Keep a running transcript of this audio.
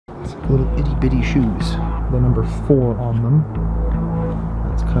little itty bitty shoes. The number 4 on them.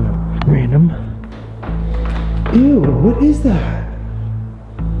 That's kind of random. Ew, what is that?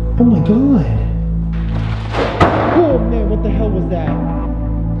 Oh my god. Oh man, what the hell was that?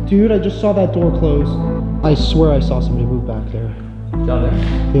 Dude, I just saw that door close. I swear I saw somebody move back there. Down there?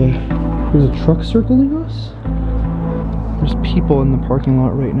 Yeah. There's a truck circling us? There's people in the parking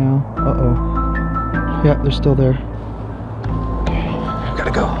lot right now. Uh-oh. Yeah, they're still there. Okay,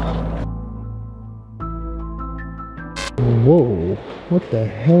 gotta go. Whoa, what the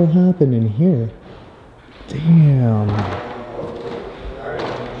hell happened in here? Damn.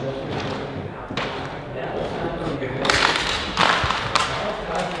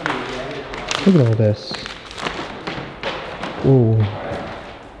 Look at all this. Whoa.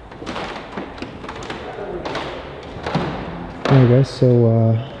 Alright guys, so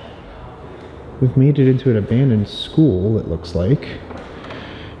we've made it into an abandoned school, it looks like.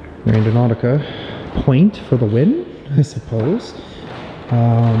 Randonautica. Point for the win, I suppose.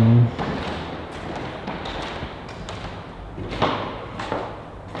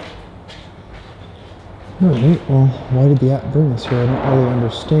 Alright, well, why did the app bring us here? I don't really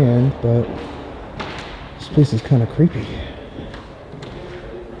understand, but this place is kind of creepy.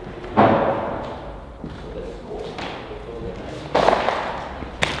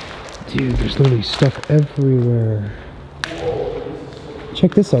 Dude, there's literally stuff everywhere.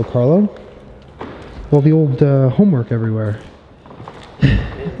 Check this out, Carlo. All the old homework everywhere. Hey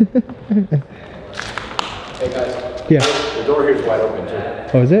guys. Yeah. The door here is wide open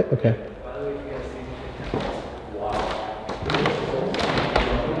too. Oh, is it? Okay.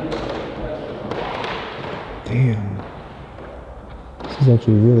 Damn. This is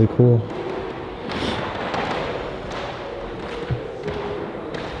actually really cool.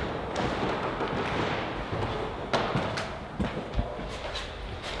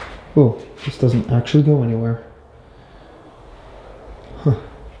 Oh, this doesn't actually go anywhere. Huh.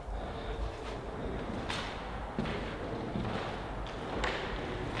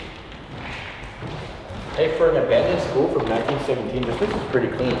 Hey, for an abandoned school from 1917, this place is pretty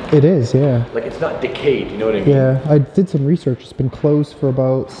clean. It is, yeah. Like, it's not decayed, you know what I mean? Yeah, I did some research. It's been closed for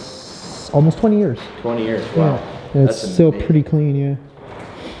about almost 20 years. 20 years, wow. Yeah. And it's still amazing. pretty clean, yeah.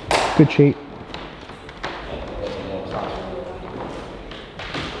 Good shape.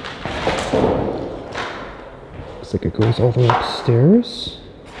 Looks like it goes all the way upstairs.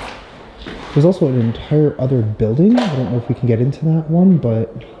 There's also an entire other building. I don't know if we can get into that one,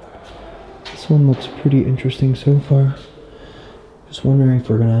 but this one looks pretty interesting so far. Just wondering if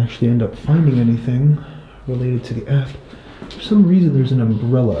we're gonna actually end up finding anything related to the app. For some reason there's an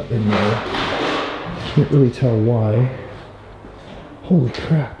umbrella in there. Can't really tell why. Holy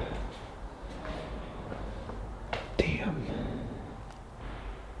crap. Damn.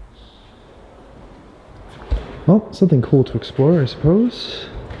 Well, something cool to explore, I suppose.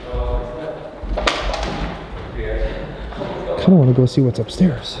 Kinda wanna go see what's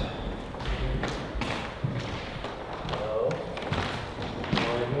upstairs.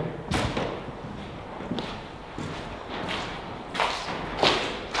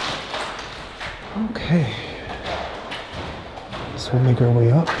 Okay, so we'll make our way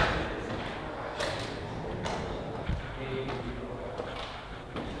up.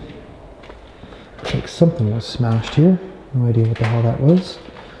 Looks like something was smashed here. No idea what the hell that was.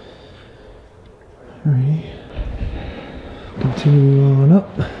 Alrighty, continue on up.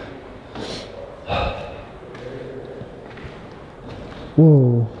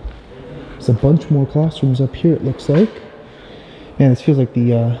 Whoa, there's a bunch more classrooms up here, it looks like. Man, this feels like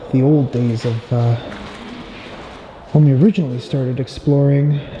the old days of when we originally started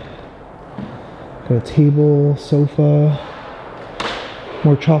exploring. Got a table, sofa,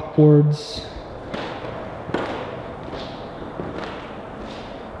 more chalkboards.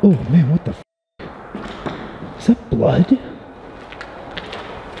 Oh man, what the f? Is that blood?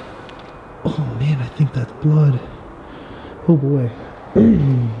 Oh man, I think that's blood. Oh boy.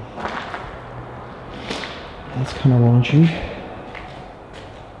 That's kind of raunchy.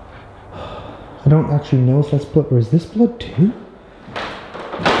 I don't actually know if that's blood, or is this blood too?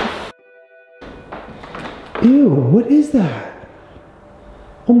 Ew, what is that?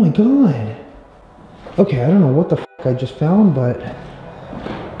 Oh my god. Okay, I don't know what the f I just found, but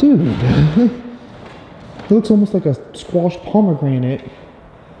dude, it looks almost like a squashed pomegranate,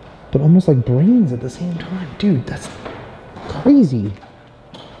 but almost like brains at the same time. Dude, that's crazy.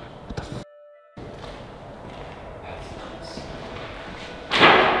 What the f?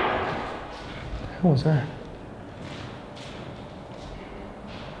 What was that?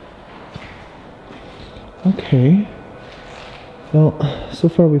 Okay. Well, so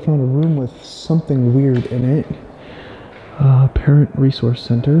far we found a room with something weird in it. Parent Resource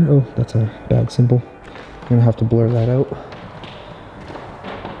Center. Oh, that's a bad symbol. I'm gonna have to blur that out.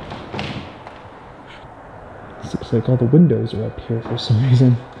 This looks like all the windows are up here for some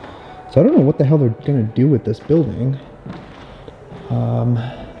reason. So I don't know what the hell they're gonna do with this building. I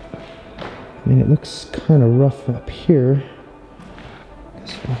mean, it looks kind of rough up here.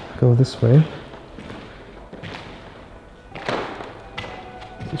 Guess we'll go this way.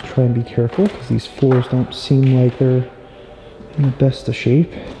 Just try and be careful because these floors don't seem like they're in the best of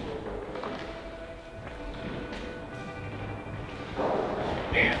shape.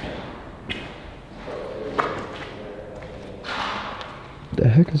 Man. What the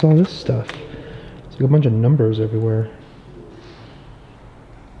heck is all this stuff? It's like a bunch of numbers everywhere.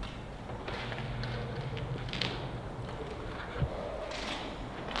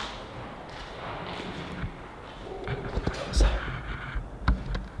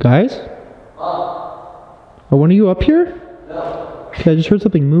 Guys? Are one of you up here? No. Okay, I just heard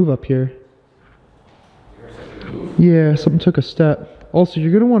something move up here. You heard something move? Yeah, something took a step. Also,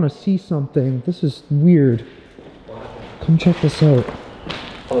 you're gonna want to see something. This is weird. Come check this out.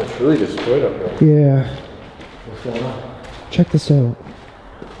 Oh, it's really destroyed up here. Yeah. What's going on? Check this out.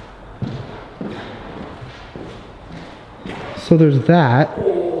 So there's that.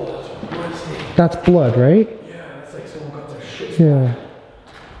 Oh, that's blood. That's blood, right? Yeah, that's like someone got their shit. Yeah.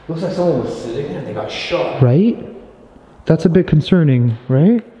 Looks like someone was sitting there and they got shot. Right? That's a bit concerning,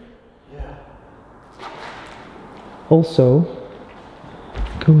 right? Yeah. Also,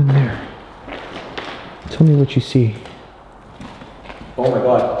 go in there. Tell me what you see. Oh my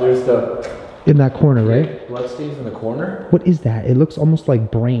god, there's the... In that corner, right? Bloodstains in the corner? What is that? It looks almost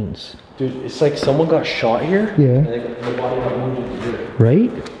like brains. Dude, it's like someone got shot here. Yeah. And the body got moved into here.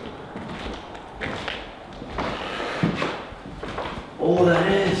 Right? Oh,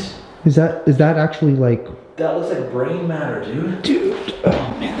 that is. Is that actually like... That looks like brain matter, dude. Dude. Oh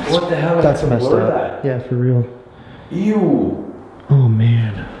man, that's... What the hell? That's messed up. That? Yeah, for real. Ew. Oh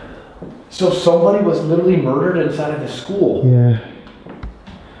man. So somebody was literally murdered inside of the school. Yeah.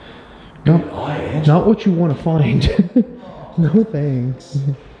 Dude, Not what you want to find. No thanks.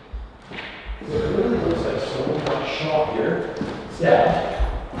 It really looks like someone got shot here.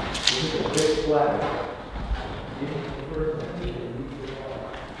 Yeah. This is a big flag.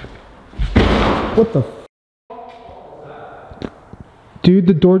 What the f? Dude,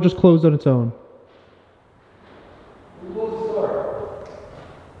 the door just closed on its own. Who closed the door?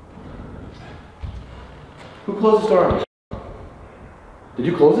 Who closed the door? Did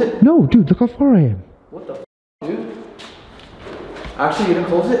you close it? No, dude, look how far I am. What the f, dude? Actually, you didn't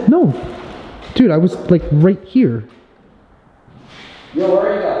close it? No. Dude, I was like right here. Yo, where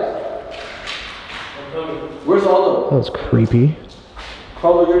are you guys? I'm coming. Where's Aldo? That was creepy.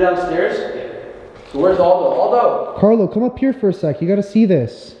 Carlo, you're downstairs? Yeah. So where's Aldo? Aldo! Carlo, come up here for a sec. You gotta see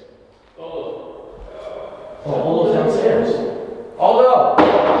this. Oh, Aldo's downstairs. Aldo!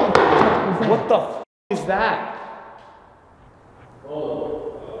 What the f is that?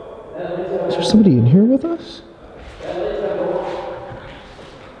 Is there somebody in here with us?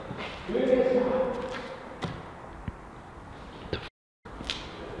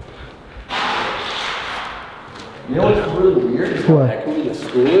 You know what's really weird? Is how What? echoey the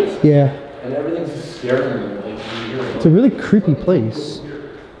school is? Yeah. And everything's just scaring me. Like, It's a really creepy place.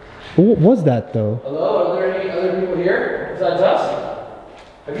 But what was that though? Hello? Are there any other people here besides us?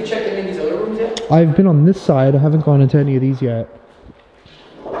 Have you checked any of these other rooms yet? I've been on this side. I haven't gone into any of these yet.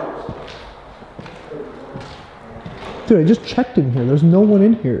 Dude, I just checked in here. There's no one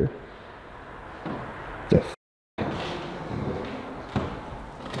in here. The f.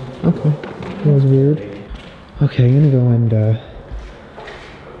 Okay. That was weird. Okay, I'm gonna go and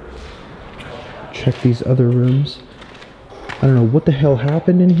check these other rooms. I don't know what the hell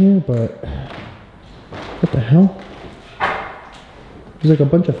happened in here, but what the hell? There's like a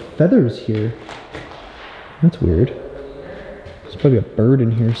bunch of feathers here. That's weird. There's probably a bird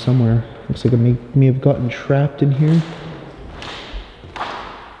in here somewhere. Looks like it may have gotten trapped in here.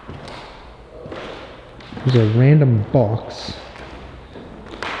 There's a random box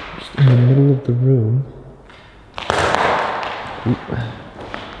just in the middle of the room.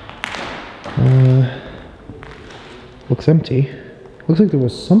 Looks empty. Looks like there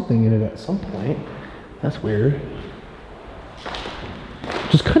was something in it at some point. That's weird.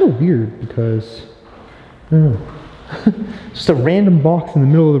 Just kind of weird because, I don't know. Just a random box in the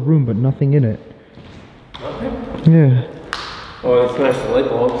middle of the room, but nothing in it. Okay. Yeah. Oh, they smashed the light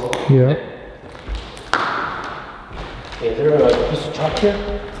bulbs. Yeah. Is there a piece of chalk here?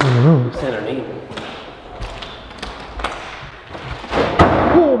 I don't know. What's that her name?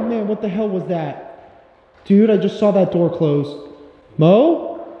 what the hell was that? Dude, I just saw that door close.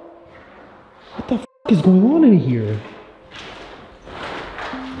 Mo? What the f is going on in here?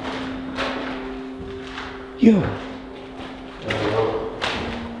 Yo.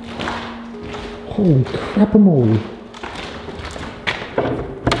 Holy crap-a-moly.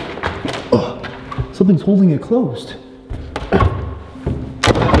 Something's holding it closed.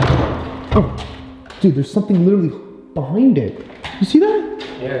 Oh, dude, there's something literally behind it. You see that?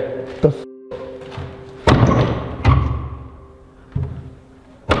 Yeah. The f.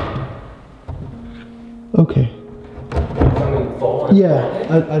 Okay. Something falling. Yeah,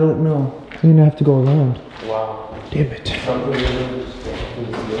 I don't know. I'm gonna have to go around. Wow. Damn it. Something.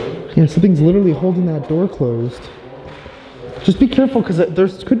 Yeah, something's literally holding that door closed. Just be careful, because there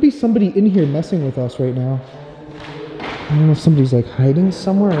could be somebody in here messing with us right now. I don't know if somebody's like hiding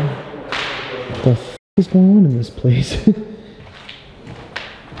somewhere. What the f is going on in this place?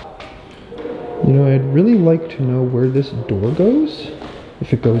 You know, I'd really like to know where this door goes.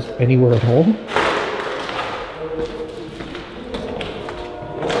 If it goes anywhere at all.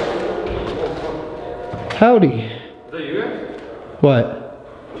 Howdy. Is that you guys? What?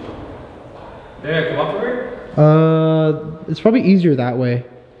 Yeah, come up over here. It's probably easier that way.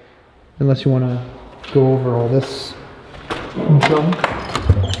 Unless you want to go over all this junk.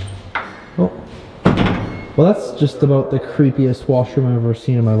 Oh. Well, that's just about the creepiest washroom I've ever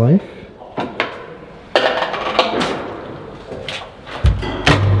seen in my life.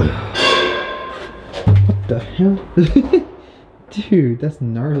 What the hell? Dude, that's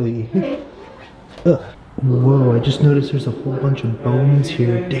gnarly. Ugh. Whoa, I just noticed there's a whole bunch of bones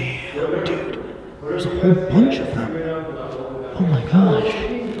here. Damn, dude. There's a whole bunch of them. Oh my gosh.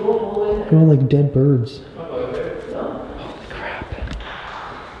 They're all like dead birds. Holy crap.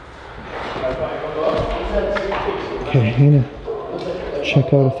 Okay, I'm gonna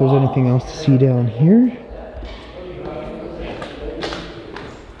check out if there's anything else to see down here.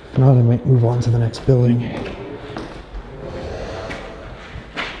 If not, I might move on to the next building.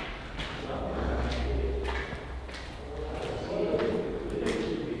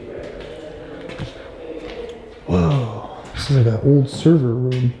 Whoa, this is like an old server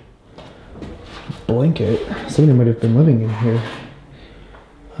room. Blanket. Somebody might have been living in here.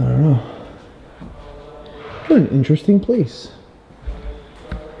 I don't know. What an interesting place.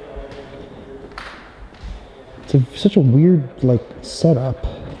 It's such a weird, like, setup.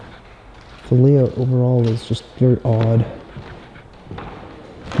 The layout overall is just very odd.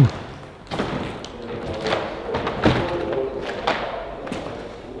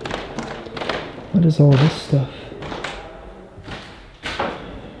 What is all this stuff?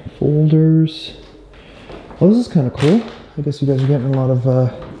 Folders. Oh, this is kind of cool. I guess you guys are getting a lot of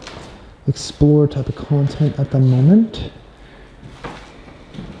explore type of content at the moment.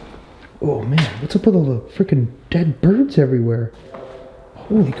 Oh man, what's up with all the freaking dead birds everywhere?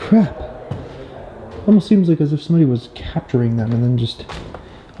 Holy crap. Almost seems like as if somebody was capturing them and then just...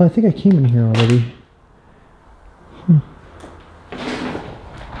 Oh, I think I came in here already.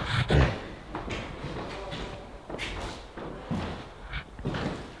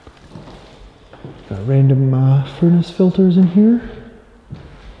 Got random furnace filters in here.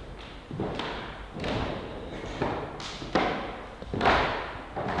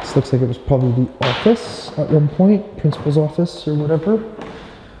 This looks like it was probably the office at one point, principal's office or whatever.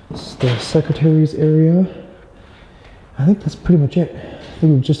 This is the secretary's area. I think that's pretty much it. I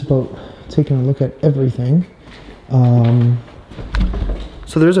think we've just about taken a look at everything.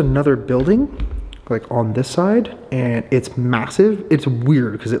 So there's another building, like on this side, and it's massive. It's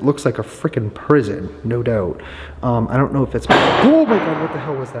weird because it looks like a freaking prison, no doubt. I don't know if it's... Oh my god, what the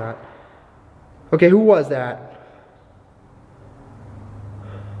hell was that? Okay, who was that?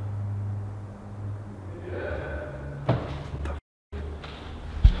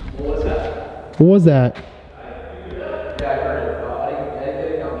 What was that?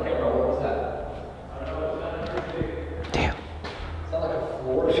 Damn.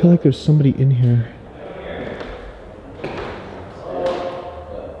 I feel like there's somebody in here.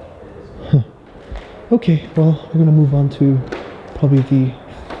 Huh. Okay, well, we're gonna move on to probably the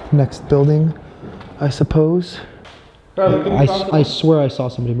next building, I suppose. I swear I saw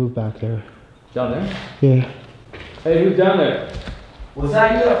somebody move back there. Down there? Yeah. Hey, who's down there? Was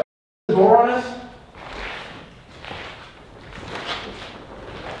that you that the door on us?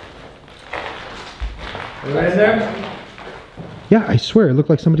 Anyone in there? Yeah, I swear it looked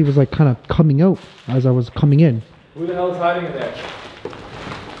like somebody was like kind of coming out as I was coming in. Who the hell is hiding in there?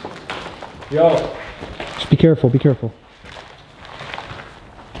 Yo. Just be careful, be careful.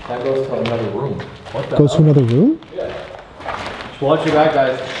 That goes to another room. What the Goes to hell? another room? Yeah. Watch your back,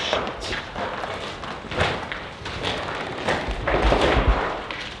 guys.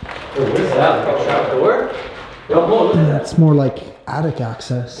 Oh, what is that? Like a trap door? It's more like attic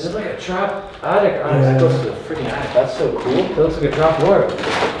access. It's like a trap attic. It goes to the freaking attic. That's so cool. It looks like a trap door.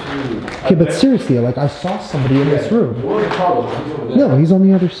 Okay, but seriously, like I saw somebody in this room. Where's Carlo? He's over there. No, he's on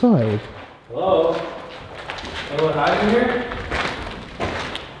the other side. Hello? Anyone hiding here?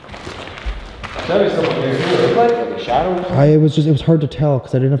 There is someone here. Who look like a shadow or something? It was hard to tell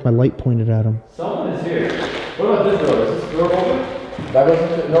because I didn't have my light pointed at him. Someone is here. What about this door? Is this door open? That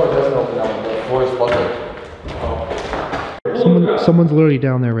doesn't, no, it doesn't open that one. The floor is buckled. Someone's literally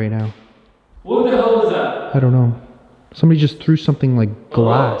down there right now. What the hell is that? I don't know. Somebody just threw something like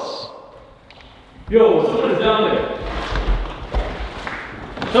glass. Yo, someone is down there.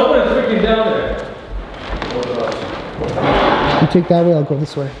 Someone is freaking down there. You take that way, I'll go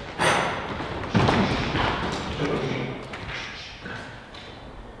this way.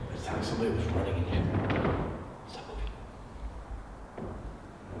 It's like somebody was running in here. Stop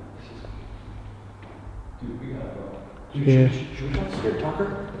moving. Dude, we gotta go. Yeah. Should we talk Spirit Talker?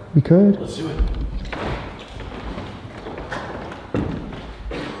 We could. Let's do it.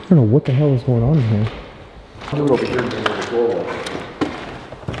 I don't know what the hell is going on in here. I'll do it over here and bring the door wall.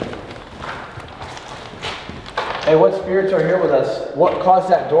 Hey, what spirits are here with us? What caused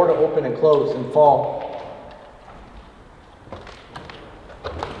that door to open and close and fall?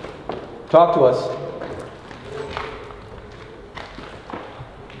 Talk to us.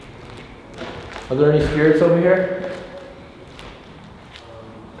 Are there any spirits over here?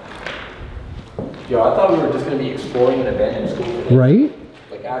 Yo, I thought we were just going to be exploring an abandoned school today. Right?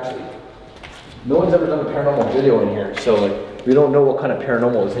 Like, actually, no one's ever done a paranormal video in here, so like, we don't know what kind of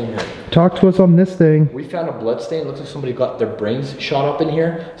paranormal is in here. Talk to us on this thing. We found a blood stain. Looks like somebody got their brains shot up in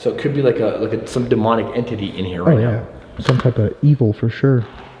here, so it could be like some demonic entity in here right now. Some type of evil for sure.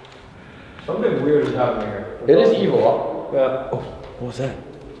 Something weird is happening here. It is evil. Huh? Yeah. Oh, what was that?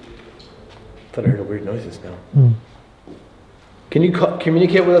 I thought I heard a weird noises now. Mm. Can you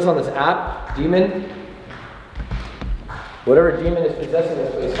communicate with us on this app, demon? Whatever demon is possessing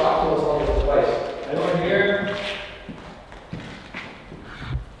this place, talk to us on this device. Anyone here?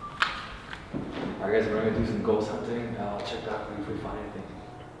 Alright guys, we're gonna do some ghost hunting. I'll check back if we find anything.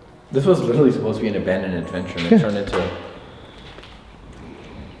 This was literally supposed to be an abandoned adventure and it turned into...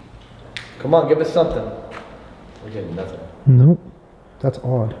 Come on, give us something. We're getting nothing. Nope. That's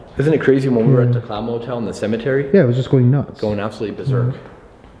odd. Isn't it crazy when we were at the Clown Motel in the cemetery? Yeah, it was just going nuts. Going absolutely berserk.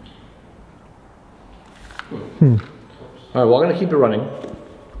 Hmm. Alright, well I'm gonna keep it running in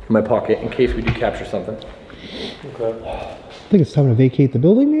my pocket in case we do capture something. Okay. I think it's time to vacate the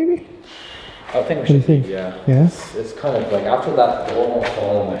building, maybe? I think we What do you should think? leave, yeah. Yeah? It's kind of like after that door almost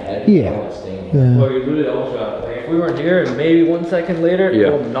fall on my head. Yeah. I don't want to stay in here. Yeah. Well, you literally almost got like, if we weren't here and maybe 1 second later, Yeah.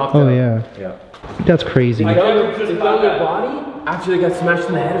 boom, knocked Oh out. yeah. Yeah. That's crazy. I Found never just got their that. body after they got smashed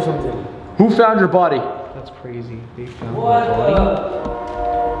in the head or something. Who found your body? That's crazy. They found What the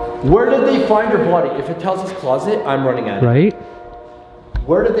the? Where did they find your body? If it tells us closet, I'm running at it. Right?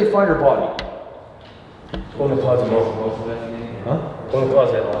 Where did they find your body? Go in the closet, bro. Huh? Go in the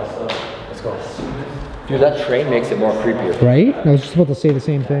closet. Let's go. Dude, that train makes it more creepier. Right? I was just about to say the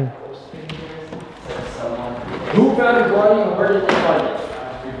same thing. Who found your body and where did they find it?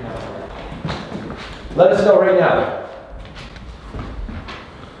 Let us know right now.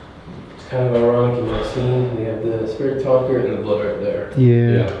 It's kind of ironic in my scene. They have the spirit talker and the blood right there.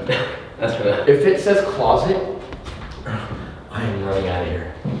 Yeah. That's for that. If it says closet, I am running out of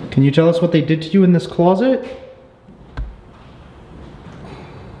here. Can you tell us what they did to you in this closet?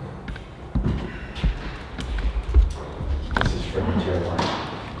 This is freaking terrifying.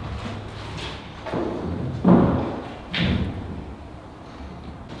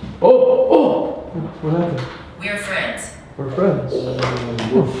 Oh! What happened? We're friends. We're friends.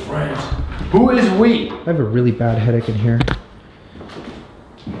 We're friends. Who is we? I have a really bad headache in here.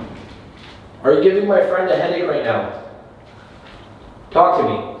 Are you giving my friend a headache right now? Talk to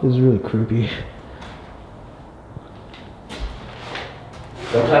me. This is really creepy.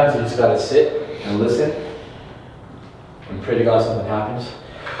 Sometimes you just gotta sit and listen and pray to God something happens.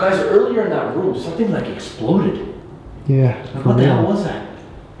 Guys, earlier in that room, something like exploded. Yeah. Like, for what the real. hell was that?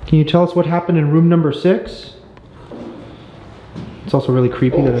 Can you tell us what happened in room number 6? It's also really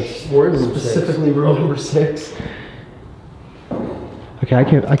creepy that it's specifically room number 6. Okay,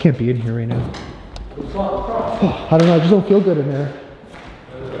 I can't be in here right now. Oh, I don't know, I just don't feel good in there.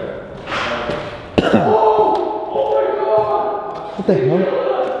 What the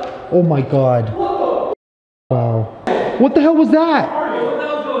hell? Oh my god. Wow. What the hell was that? What the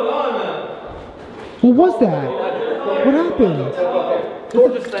hell's going on, man? What was that? What happened? Door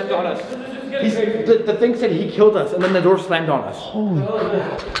just slammed on us. The thing said he killed us, and then the door slammed on us. Holy.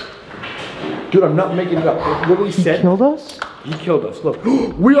 Dude, I'm not making it up. It literally said. He killed us? He killed us. Look,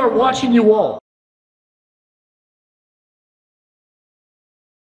 we are watching you all.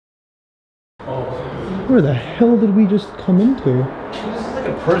 Where the hell did we just come into? This is like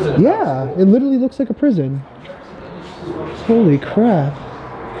a prison. Yeah, it literally looks like a prison. Holy crap.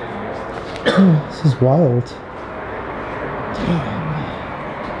 This is wild. Damn.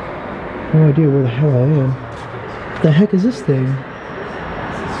 No idea where the hell I am. What the heck is this thing?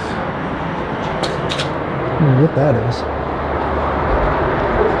 I don't know what that is.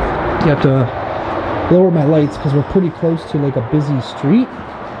 You have to lower my lights because we're pretty close to like a busy street.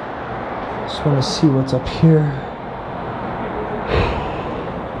 Just want to see what's up here.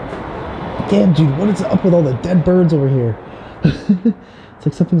 Damn, dude, what is up with all the dead birds over here? It's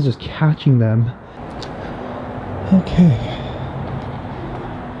like something's just catching them. Okay.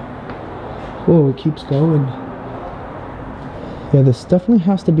 Whoa, it keeps going. Yeah, this definitely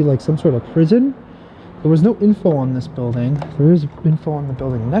has to be like some sort of prison. There was no info on this building. There is info on the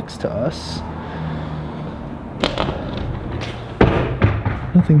building next to us.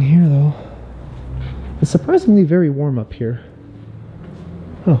 Nothing here though. It's surprisingly very warm up here.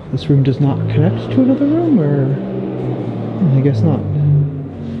 Oh, this room does not connect to another room, or I guess not.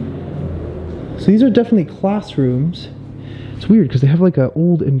 So these are definitely classrooms. It's weird because they have like an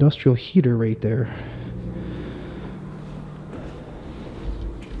old industrial heater right there.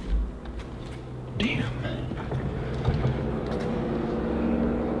 Damn.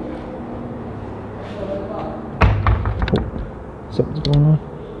 Oh, something's going on.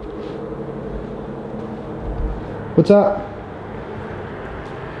 What's up?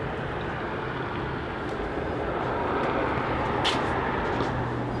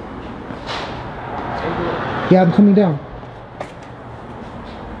 Yeah, I'm coming down.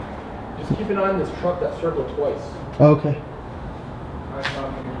 Just keep an eye on this truck that circled twice. Oh, okay.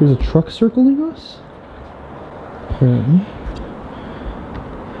 There's a truck circling us? Apparently.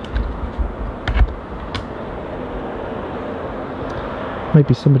 Might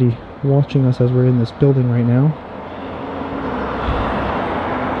be somebody watching us as we're in this building right now.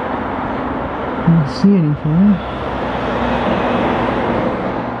 I don't see anything.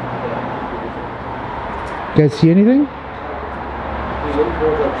 You guys see anything?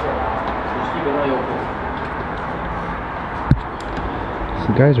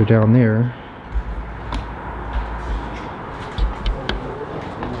 Some guys are down there.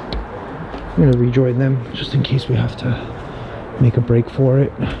 I'm gonna rejoin them just in case we have to make a break for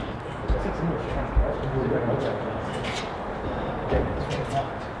it.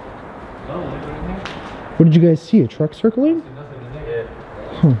 What did you guys see? A truck circling?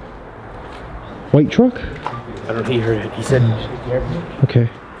 Huh. White truck? I don't know, he heard it. He said, okay.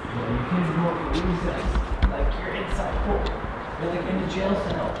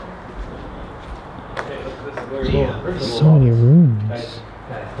 Yeah, so many rooms.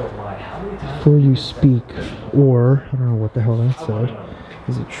 Before you speak, or, I don't know what the hell that said.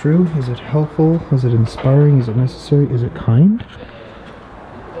 Is it true? Is it helpful? Is it inspiring? Is it necessary? Is it kind?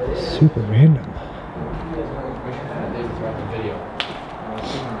 Super random.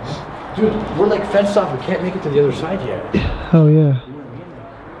 dude, we're like fenced off. We can't make it to the other side yet. Oh yeah.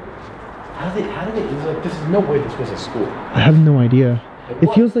 How did it was like, this is no way this was a school. I have no idea.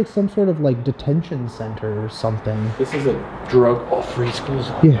 It feels like some sort of like detention center or something. This is a drug-free school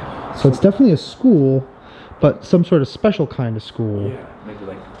zone. Yeah. So it's definitely a school, but some sort of special kind of school. Yeah, maybe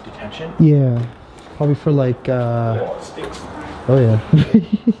like detention? Yeah. Probably for like Oh, it stinks. oh yeah.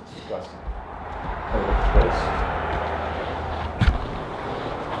 Disgusting. Oh, look at this.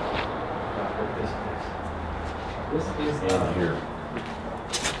 This is in here.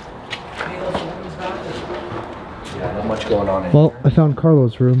 Yeah, not much going on in Well, here. I found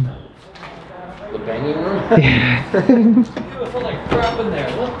Carlo's room. The banging room? Yeah. It smells like crap in there.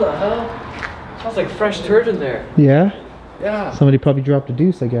 What the hell? It smells like fresh turd in there. Yeah? Yeah. Somebody probably dropped a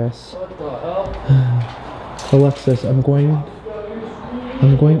deuce, I guess. What the hell? Alexis, I'm going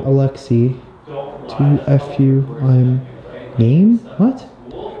Alexi to F you. I'm game? What?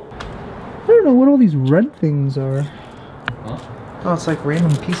 I don't know what all these red things are. Huh? Oh, it's like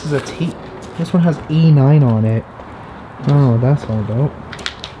random pieces of tape. This one has E9 on it. I don't know what that's all about.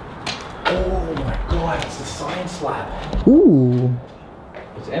 Oh my god, it's the science lab. Ooh.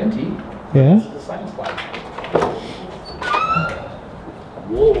 It's empty. Yeah? It's the science lab.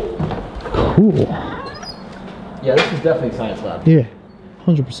 Whoa. Cool. Yeah, this is definitely science lab. Yeah.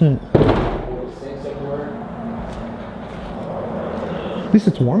 100%. At least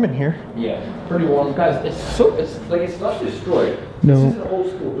it's warm in here. Yeah, pretty warm. Guys, it's like it's not destroyed. No. This is an old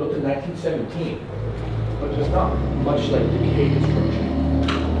school built in 1917. But there's not much like decayed destruction.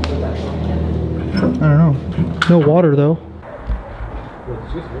 I don't know. No water though.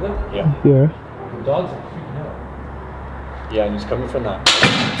 Yeah. Yeah. The dogs are freaking out. Yeah, and he's coming from that.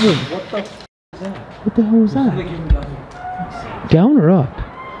 What the f is that? What the hell was that? Something giving down. Down or up?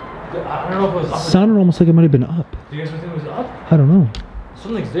 I don't know if it was up. Sounded almost like it might have been up. Do you guys think it was up? I don't know.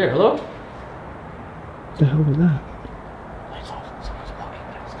 Something's there. Hello? What the hell was that? Lights off. Someone's walking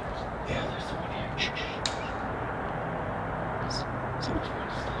downstairs. Yeah, there's someone here.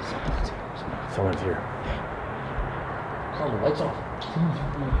 Someone's here. Carlo, lights off. Someone's here.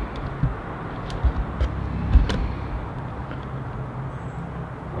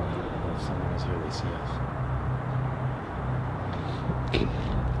 If someone is here, they see us.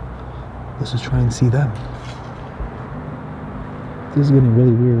 Let's just try and see them. This is getting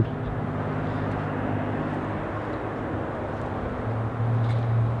really weird.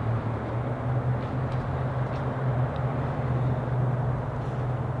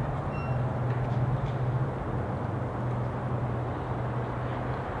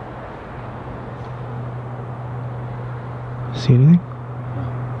 See anything?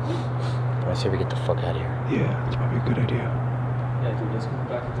 I say we get the fuck out of here. Yeah, that's probably a good idea. Yeah, dude, let's go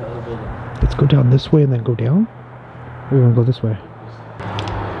back into the other building. Let's go down this way and then go down? Or you want to go this way?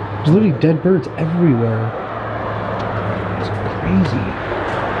 There's literally dead birds everywhere. It's crazy.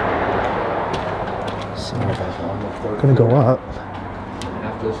 So, gonna go up.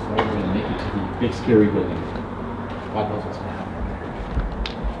 After this, we're gonna make it to the big scary building. God knows what's gonna happen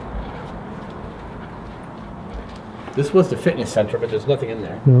there. This was the fitness center, but there's nothing in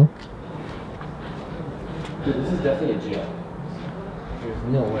there. No? Dude, this is definitely a jail. There's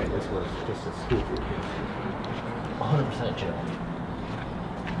no way this was just a school for kids. 100% jail.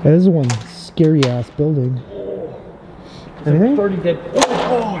 That is one scary ass building. Anything? 30 dead. Oh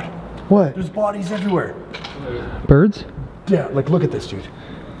my god! What? There's bodies everywhere. Birds? Yeah, like look at this, dude.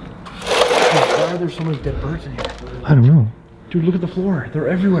 Why are there so many dead birds in here? I don't know. Dude, look at the floor. They're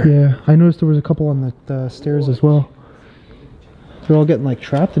everywhere. Yeah, I noticed there was a couple on the stairs as well. They're all getting like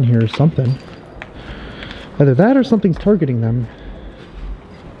trapped in here or something. Either that or something's targeting them.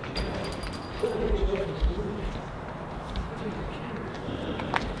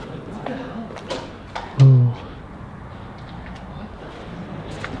 Oh.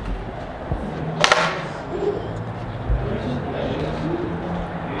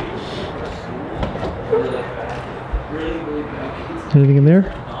 Anything in there?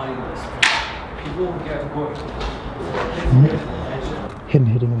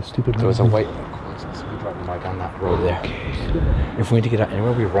 Hitting the stupid. There was a white. We dropped by down that road there. If we need to get out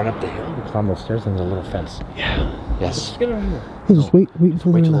anywhere, we run up the hill, we climb those stairs, and there's a little fence. Yeah. Yes. Let's get out of here. Yeah, just wait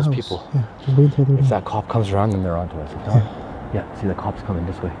until they're in the those house. people. Yeah, just wait until they're If in. that cop comes around, then they're onto us. Yeah. See the cops coming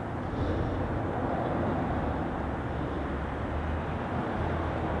this way.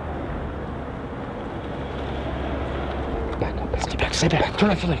 Back up. Stay back. Turn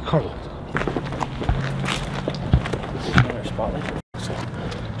off your light, Carlo. This is another spotlight. So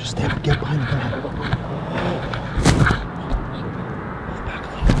Just stay back. Get behind the gun. back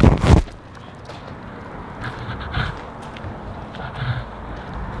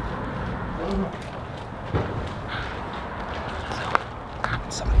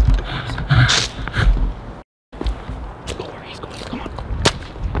a Somebody in the doors. Go where he's going. Come on.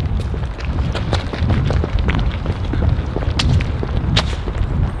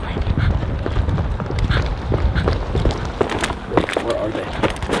 Where are they?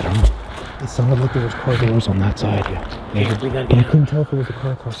 I don't know. It sounded like there was car doors on that side. Yeah. But I couldn't tell if it was a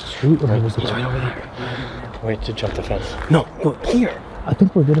car across the street or it was a car over there. Wait to jump the fence. No, go here. I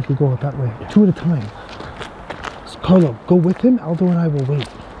think we're good if we go out that way. Yeah. 2 at a time. So Carlo, go with him. Aldo and I will wait.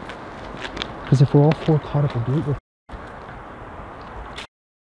 Because if we're all 4 caught up, we'll do it.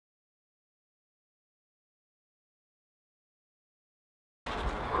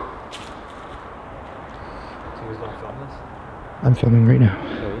 So he's not filming this? I'm filming right now.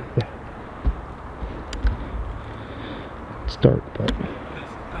 Really? Yeah. It's dark, but...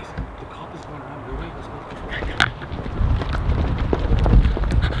 Guys, the cop is going around your way. Let's go.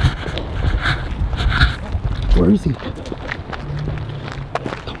 Where is he? Come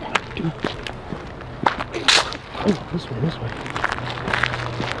on, dude. Oh, this way.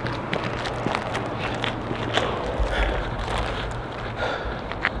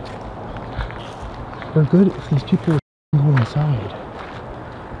 We're good if these people go inside.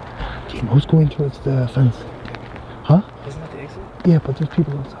 Damn, who's going towards the fence? Huh? Isn't that the exit? Yeah, but there's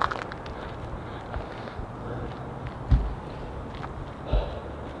people outside.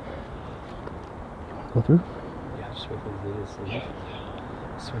 Go through? Yeah, just wait for the lead to leave.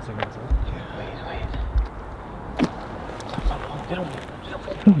 Just 1 second. Wait.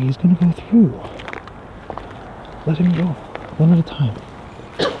 No, he's gonna go through. Let him go. One at a time.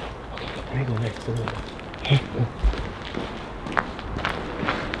 Let me go next. Okay, go.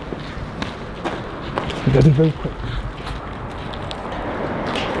 You gotta be very quick.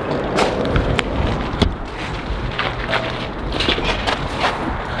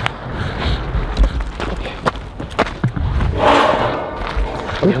 Okay.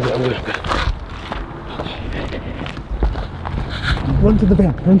 Run to the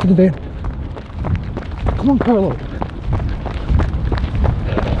van, run to the van. Come on, Carlo.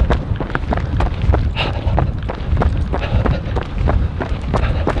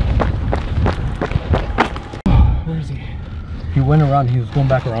 Where is he? He went around, he was going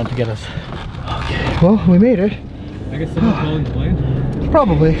back around to get us. Okay, well, we made it. I guess someone's calling the blind.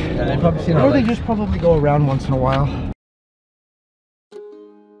 Probably. Yeah, they've probably seen our Or they lights. just probably go around once in a while.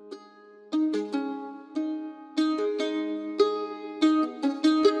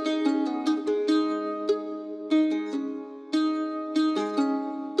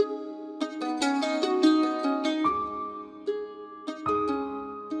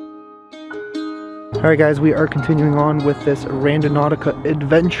 Alright guys, we are continuing on with this Randonautica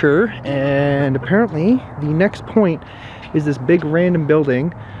adventure, and apparently the next point is this big random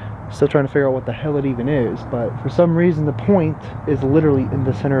building. Still trying to figure out what the hell it even is, but for some reason the point is literally in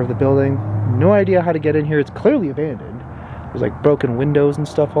the center of the building. No idea how to get in here. It's clearly abandoned. There's like broken windows and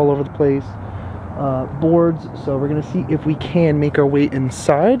stuff all over the place. Boards, so we're gonna see if we can make our way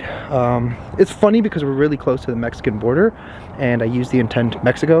inside. It's funny because we're really close to the Mexican border, and I used the intent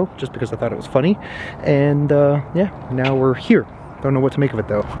Mexico just because I thought it was funny, and yeah, now we're here. Don't know what to make of it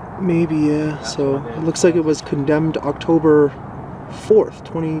though. Maybe, yeah. So it looks like it was condemned October 4th,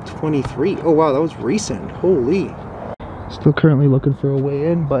 2023. Oh wow, that was recent. Holy. Still currently looking for a way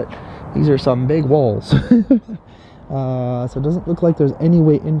in, but these are some big walls. So it doesn't look like there's any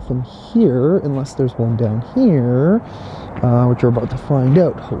way in from here, unless there's one down here, which we're about to find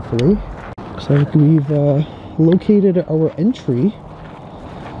out, hopefully. Looks like we've located our entry.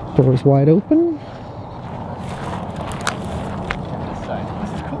 Doors wide open.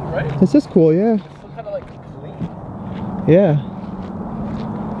 This is cool, right? This is cool, yeah. It's still kind of like clean. Yeah.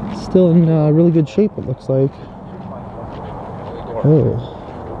 Still in really good shape, it looks like. Oh.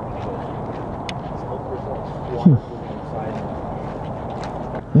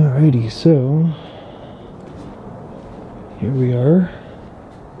 Alrighty, so here we are.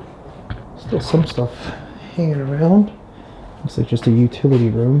 Still some stuff hanging around. Looks like just a utility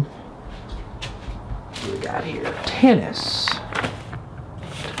room. What do we got here? Tennis.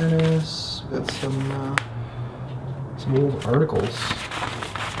 Tennis. We got some old articles.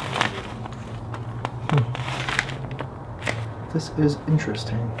 This is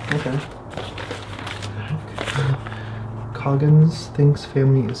interesting. Okay. Coggins thinks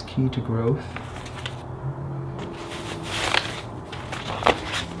family is key to growth.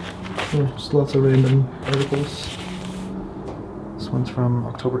 Yeah, just lots of random articles. This one's from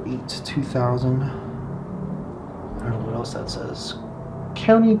October 8th, 2000. I don't know what else that says.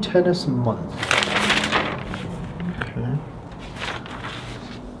 County Tennis Month. Okay.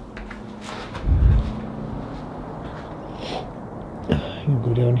 I'm gonna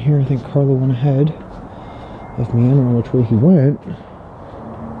go down here. I think Carlo went ahead of me. I don't know which way he went.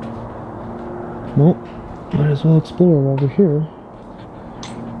 Well, might as well explore while we're here.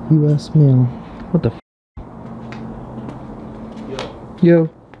 U.S. mail. What the f? Yo.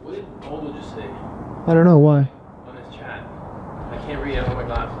 What did Aldo just say I don't know why. on his chat? I can't read it on my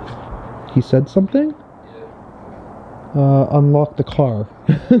glasses. He said something? Yeah. Unlock the car.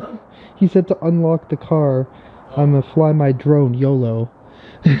 He said to unlock the car. I'm gonna fly my drone, YOLO.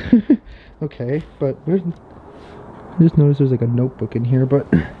 Okay, but I just noticed there's like a notebook in here, but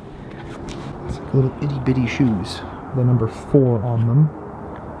it's like little itty bitty shoes. The number 4 on them.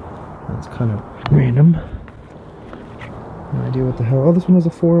 That's kind of random. No idea what the hell. Oh, this one has a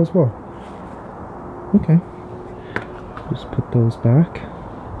 4 as well. Okay. Just put those back.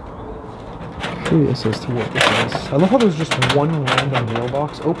 Curious as to what this is. I love how there's just one random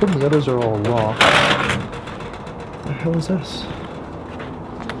mailbox open, the others are all locked. What the hell is this?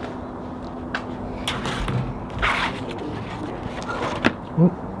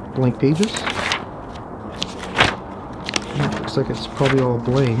 Oh, blank pages. Yeah, looks like it's probably all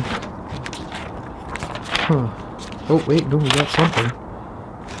blank. Huh. Oh, wait, no, we got something.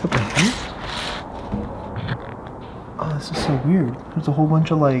 What the heck? Oh, this is so weird. There's a whole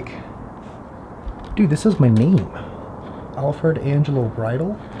bunch of like... Dude, this is my name. Alfred Angelo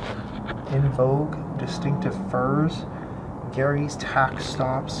Bridal. In Vogue, Distinctive Furs, Gary's Tax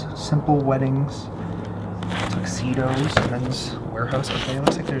Stops, Simple Weddings, Tuxedos, Men's Warehouse. Okay, it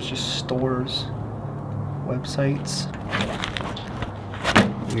looks like there's just stores, websites.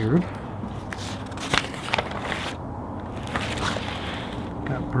 Weird.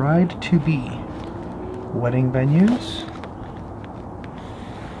 Got bride-to-be, wedding venues,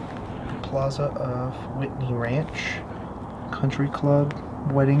 Plaza of Whitney Ranch, Country Club,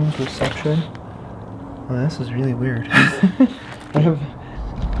 weddings, reception. Well, this is really weird. I have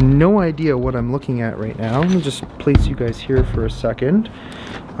no idea what I'm looking at right now. Let me just place you guys here for a second.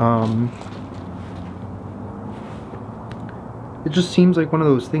 It just seems like one of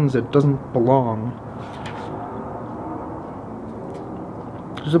those things that doesn't belong.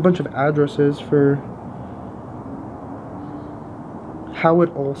 There's a bunch of addresses for how it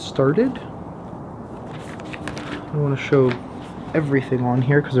all started. I want to show everything on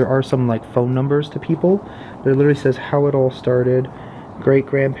here because there are some like phone numbers to people, but it literally says how it all started, great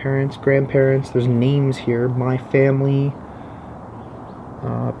grandparents, grandparents. There's names here, my family,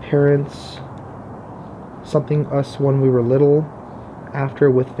 parents, something, us when we were little, after,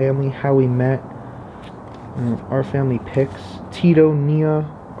 with family, how we met, our family pics, Tito, Nia,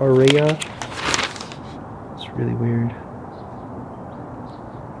 Aurea. It's really weird.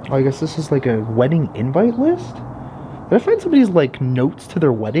 Oh, I guess this is like a wedding invite list? Did I find somebody's like notes to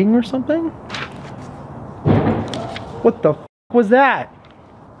their wedding or something? What the f was that?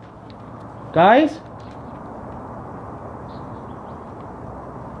 Guys?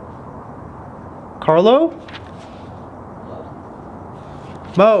 Carlo?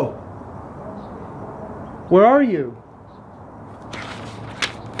 Mo? Where are you?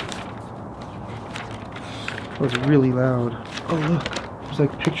 That was really loud. Oh look, there's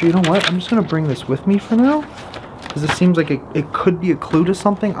like a picture. You know what? I'm just gonna bring this with me for now, because it seems like it could be a clue to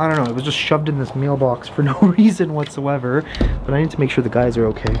something. I don't know, it was just shoved in this mailbox for no reason whatsoever. But I need to make sure the guys are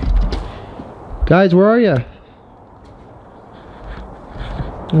okay. Guys, where are you?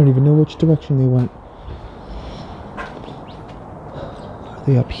 I don't even know which direction they went. Are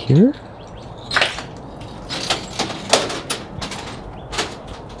they up here?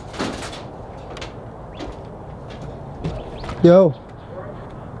 Yo,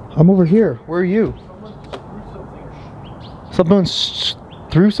 I'm over here. Where are you? Someone's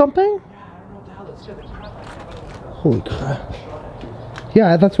threw something? Holy crap.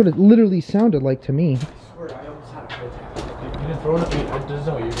 Yeah, that's what it literally sounded like to me.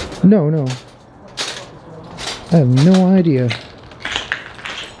 No, no. I have no idea.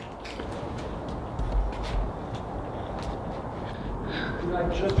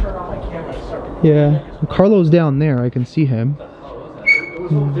 Yeah, Carlo's down there. I can see him. It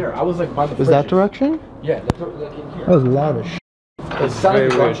was over there. I was like by the Is that direction? Yeah, like in here. That was loud as shit. It sounded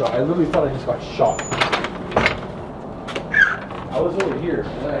like a gunshot. I literally thought I just got shot. I was over here,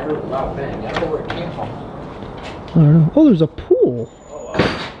 and then I heard a loud bang. I don't know where it came from. I don't know. Oh, there's a pool. Oh, wow.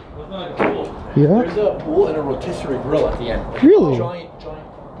 That's not like a pool. Yeah? There's a pool and a rotisserie grill at the end. Like Really? Giant.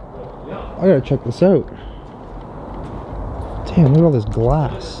 Yeah. I gotta check this out. Damn, look at all this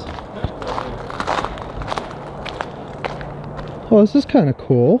glass. Oh, this is kind of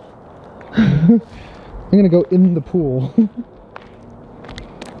cool. I'm gonna go in the pool.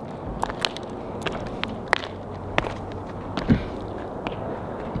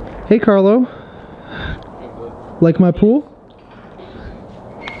 Hey, Carlo. Like my pool?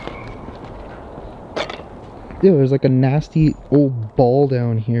 Ew, there's like a nasty old ball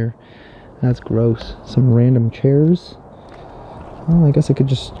down here. That's gross. Some random chairs. Well, I guess I could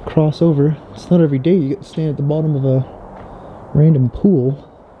just cross over. It's not every day you get to stand at the bottom of a random pool.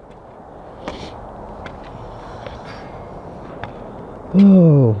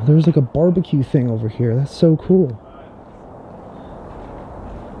 Oh, there's like a barbecue thing over here. That's so cool.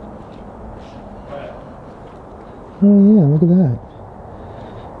 Oh yeah, look at that.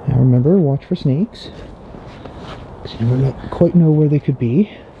 Now remember, watch for snakes. You never quite know where they could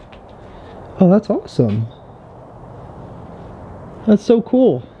be. Oh, that's awesome. That's so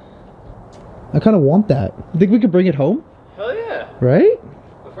cool. I kind of want that. You think we could bring it home? Hell yeah. Right?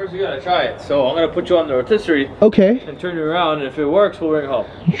 But first we gotta try it. So I'm gonna put you on the rotisserie Okay. and turn you around, and if it works, we'll bring it home.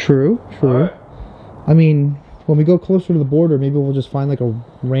 True, true. Alright. I mean, when we go closer to the border, maybe we'll just find like a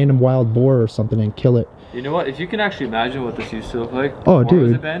random wild boar or something and kill it. You know what? If you can actually imagine what this used to look like. Oh, before it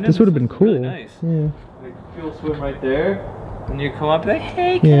was dude, abandoned, this would have been was cool. Really nice. Yeah. Like, you'll swim right there, and you come up like,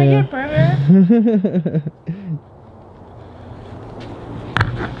 hey, can I get burger?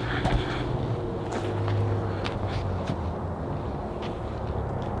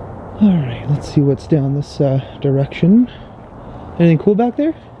 Alright, let's see what's down this direction. Anything cool back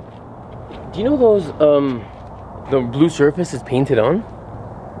there? Do you know those, the blue surface is painted on?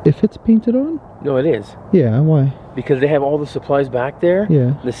 If it's painted on? No, it is. Yeah, why? Because they have all the supplies back there.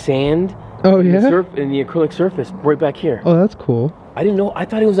 Yeah. The sand. Oh, and yeah? And the acrylic surface right back here. Oh, that's cool. I didn't know. I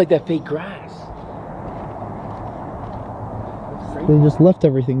thought it was like that fake grass. They just left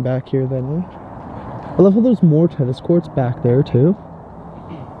everything back here then, eh? I love how there's more tennis courts back there, too.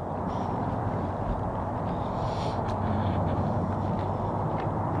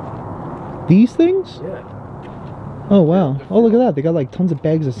 These things? Yeah. Oh, wow. Oh, look at that. They got like tons of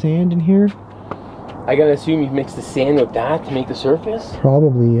bags of sand in here. I gotta assume you mix the sand with that to make the surface?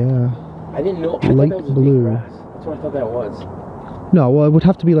 Probably, yeah. I didn't know. I Light thought that was blue. Fake grass. That's what I thought that was. No, well, it would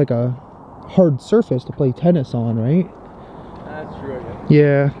have to be like a hard surface to play tennis on, right? That's true, I guess.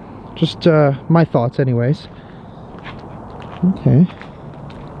 Yeah. Just my thoughts, anyways. Okay.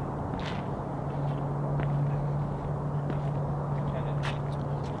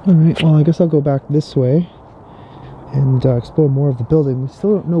 Alright, well, I guess I'll go back this way and explore more of the building. We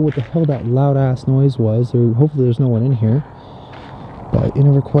still don't know what the hell that loud-ass noise was. Hopefully there's no one in here. But you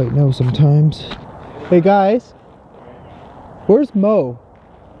never quite know sometimes. Hey, guys. Where's Mo?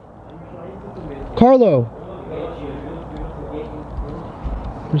 Carlo!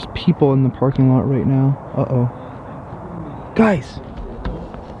 There's people in the parking lot right now. Uh-oh. Guys!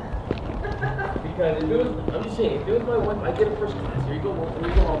 Because if it was, I'm just saying, if it was my wife, I'd get a first class. Here you go,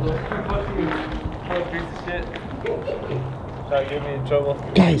 Aldo. Piece of shit. Trying to get me in trouble.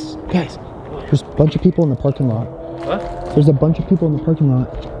 Guys! There's a bunch of people in the parking lot. What? There's a bunch of people in the parking lot.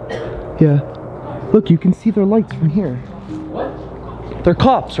 Yeah. Look, you can see their lights from here. What? They're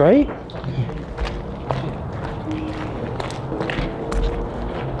cops, right?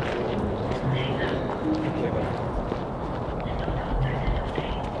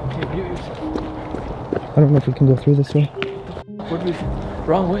 I don't know if we can go through this way. What was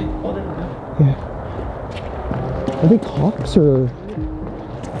wrong way? Oh, there we go. Yeah. Are they cops or?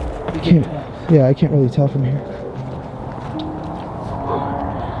 I can't. Yeah, I can't really tell from here.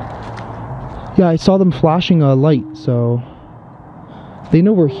 Yeah, I saw them flashing a light, so they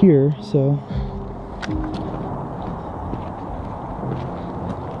know we're here. So.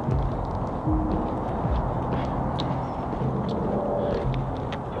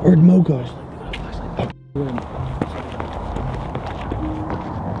 Where'd Mo go?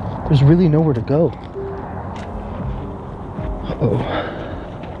 There's really nowhere to go. Uh-oh.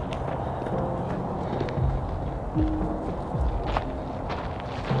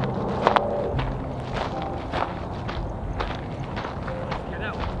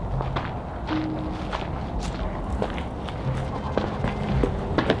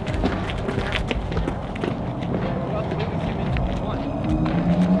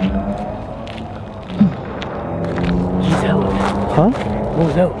 He's out. Huh? What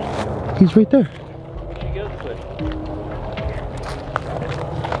was out? He's right there.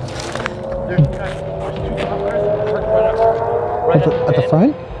 At the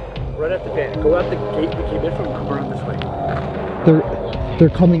front? Right at the van. Go out the gate we came in from. Come around this way. They're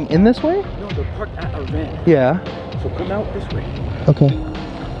coming in this way? No, they're parked at our van. Yeah. So come out this way. Okay.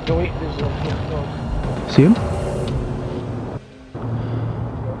 No, wait. There's no. See him?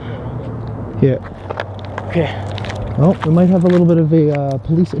 Yeah. Okay. Well, we might have a little bit of a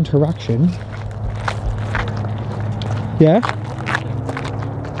police interaction. Yeah?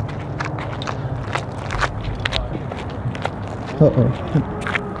 Uh-oh.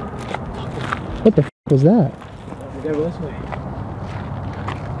 What the f was that? We gotta go this way.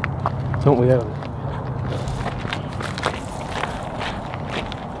 Don't we gotta?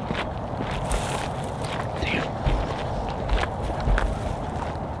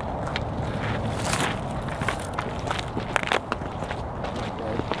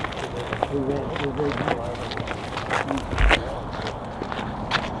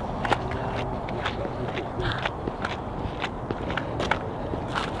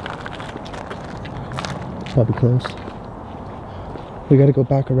 Probably closed. We gotta go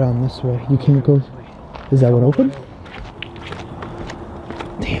back around this way. You can't go. Is that one open?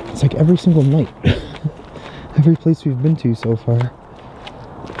 Damn, it's like every single night. Every place we've been to so far.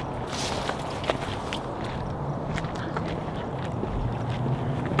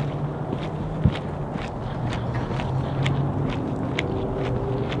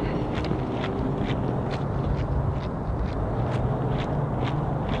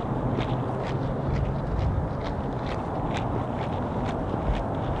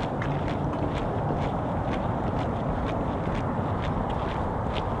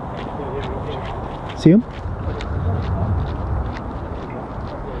 See him?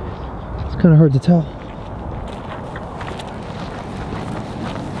 It's kind of hard to tell.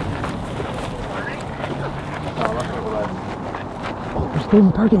 They're in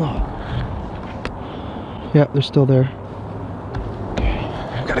the parking lot. Yeah, they're still there.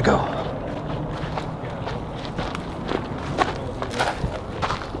 Okay, gotta go.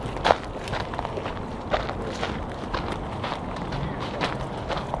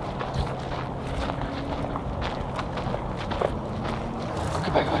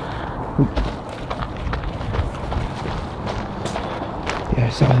 Yeah, I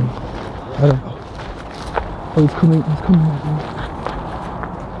saw him. I don't know. Oh, he's coming right now.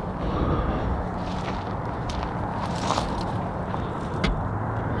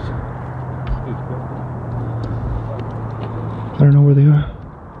 I don't know where they are.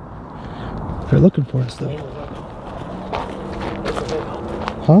 They're looking for us though.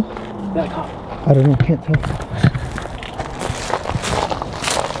 Huh? I don't know, can't tell.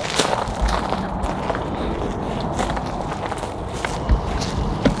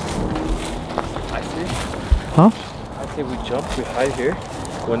 Huh? I say we jump, we hide here.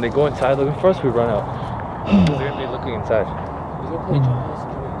 When they go inside looking for us, we run out. Because they're gonna be looking inside.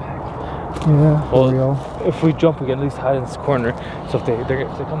 Yeah, for real. If we jump, we can at least hide in this corner. So if they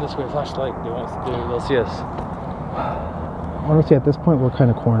come this way, flashlight, they'll see us. Honestly, at this point, we're kind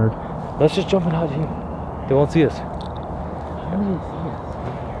of cornered. Let's just jump and hide here. They won't see us.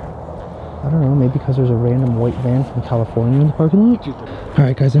 I don't know, maybe because there's a random white van from California in the parking lot.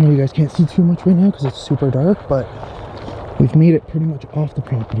 Alright guys, I know you guys can't see too much right now because it's super dark, but we've made it pretty much off the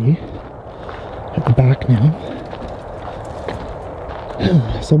property. At the back now.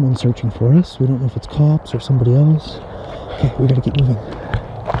 Someone's searching for us. We don't know if it's cops or somebody else. Okay, we gotta keep moving.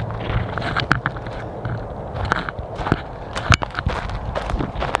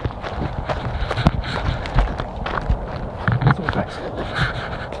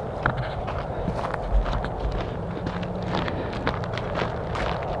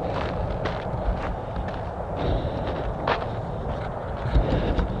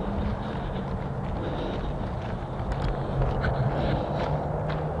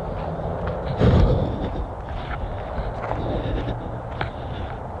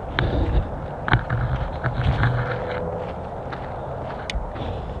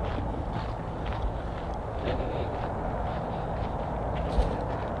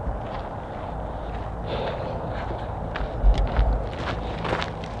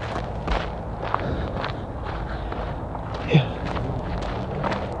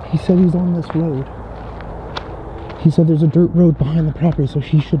 He said he's on this road. He said there's a dirt road behind the property, so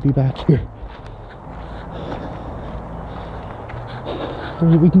he should be back here.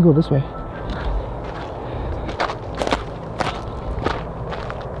 We can go this way.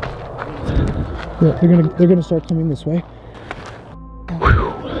 Yeah, they're gonna start coming this way. That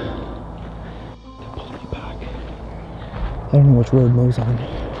pulled me back. I don't know which road Mo's on.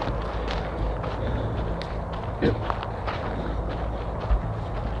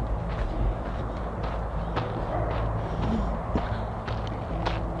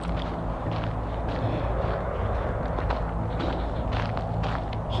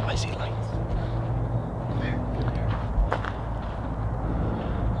 I see lights. Yeah.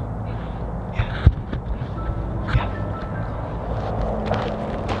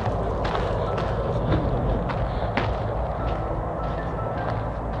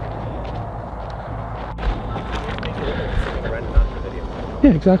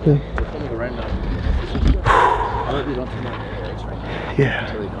 Yeah, exactly.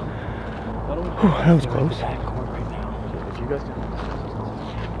 Yeah. Oh, that was close.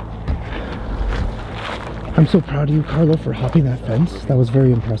 I'm so proud of you, Carlo, for hopping that fence. That was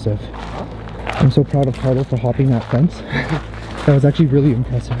very impressive. I'm so proud of Carlo for hopping that fence. That was actually really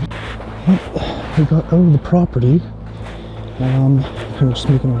impressive. Well, we got out of the property. Kind of just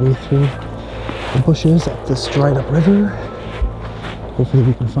making our way through the bushes up this dried up river. Hopefully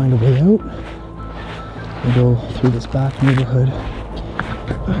we can find a way out and go through this back neighborhood.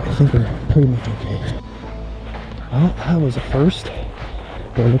 I think we're pretty much okay. Well, that was a first.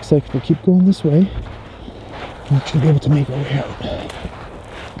 But it looks like if we keep going this way, we should be able to make our way out.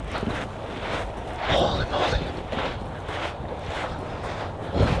 Holy moly.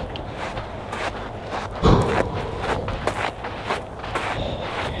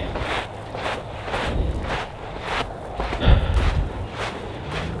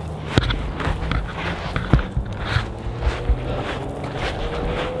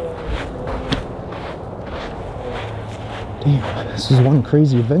 Damn, this is one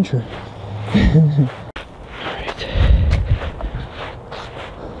crazy adventure.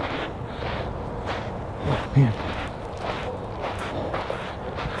 Man.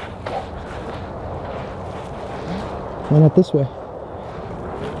 Why not this way?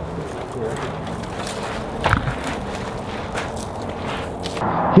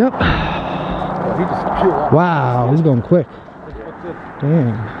 Yep. Oh, he just peeled off. Wow, this is going quick.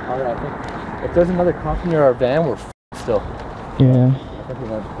 Dang. Alright, I think if there's another cop near our van, we're still. Yeah. I think we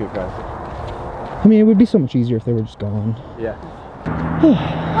might be guys. I mean, it would be so much easier if they were just gone. Yeah.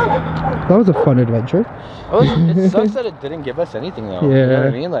 That was a fun adventure. Well, it sucks that it didn't give us anything though. Yeah. You know what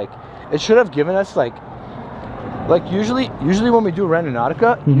I mean? Like, it should have given us like usually when we do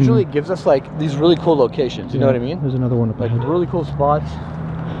Randonautica, usually it gives us like these really cool locations. You know what I mean? There's another one up Like ahead. really cool spots.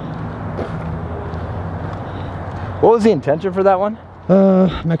 What was the intention for that one?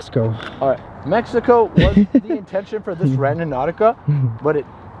 Mexico. All right, Mexico was the intention for this Randonautica, but it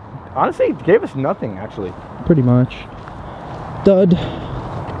honestly gave us nothing actually. Pretty much. Dud.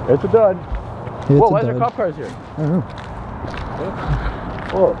 It's a dud. It's Whoa, a why are there dud. cop cars here? I don't know.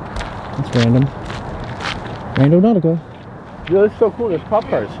 Whoa, It's random. Randonautica. yeah, this is so cool. There's cop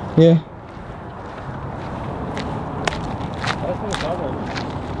cars. Yeah. That's not a problem.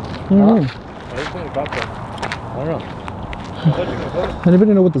 I don't know. I just want to cop them. I don't know.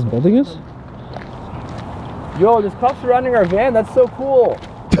 Anybody know what this building is? Yo, there's cops surrounding our van. That's so cool.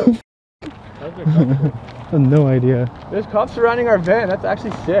 How's it comfortable? I have no idea. There's cops surrounding our van. That's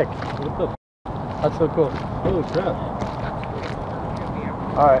actually sick. What the f? That's so cool. Holy crap.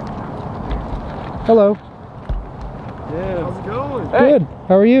 All right. Hello. Yeah. How's it going? Hey. Good.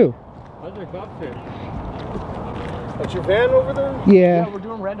 How are you? How's your cops here? That's your van over there? Yeah. Yeah, we're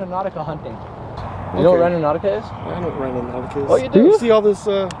doing Randonautica hunting. You know what Randonautica is? I know what Randonautica is. Oh, you Do do? you? See all this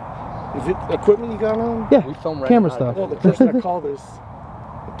equipment you got on? Yeah. We film Camera Randonautica. stuff. Well, the person that called us,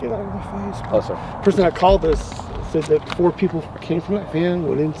 get out of my face. Oh, sorry. The person that called us said that 4 people came from that van,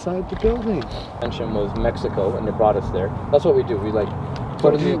 went inside the building. Intention was Mexico, and they brought us there. That's what we do. We like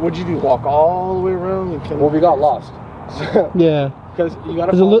put in the. What'd you do? Walk all the way around and Well, we got lost. Yeah. Because you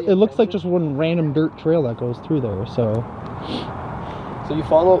gotta. Because follow it looks like intentions. just one random dirt trail that goes through there, so. So you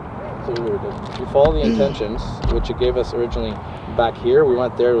follow. So we did. You follow the intentions, which it gave us originally back here. We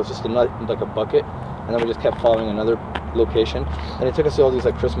went there. It was just like a bucket, and then we just kept following another location, and it took us to all these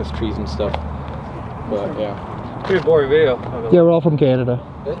like Christmas trees and stuff. But yeah. Pretty boring video. Yeah, we're all from Canada.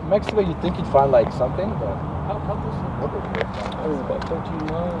 In Mexico, you'd think you'd find like something, but how close is it? That was about 13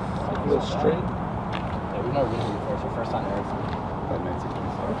 miles. Go straight. Yeah, we've never been here before. It's our first time there.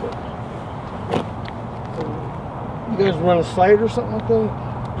 You guys run a site or something like that?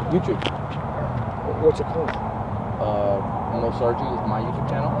 YouTube. What's it called? No Sargi is my YouTube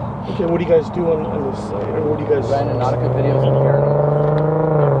channel. Okay, what do you guys do on this site? Or what do you guys... Randonautica videos and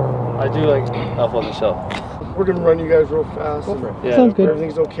paranormal. I do like Elf on the Shelf. We're going to run you guys real fast. Go for it. Yeah. Sounds If good.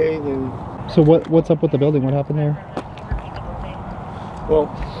 everything's okay, then... So what's up with the building? What happened there? Well,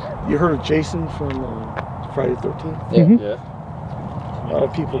 you heard of Jason from Friday the 13th? Yeah. Mhm. Yeah. A lot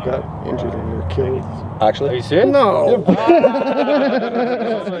of people got injured and were killed. Are Actually. you serious? No!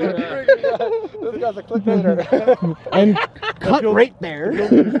 This guy's a clickbaiter. And cut building- right there.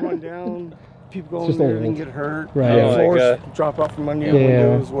 Buildings run down, people go It's in just there old. and get hurt. Right. Oh my Floors God. drop out from under your Yeah.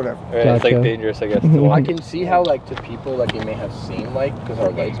 windows, whatever. Yeah, it's Gotcha. like dangerous, I guess. To I watch. can see how, like, to people, like, it may have seemed like because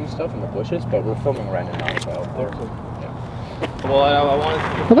our lights and stuff in the bushes, but we're filming Randonautica out there. Well, I wanted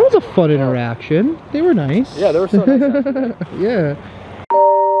to. Well, that was a fun interaction. They were nice. Yeah, they were so nice. Yeah.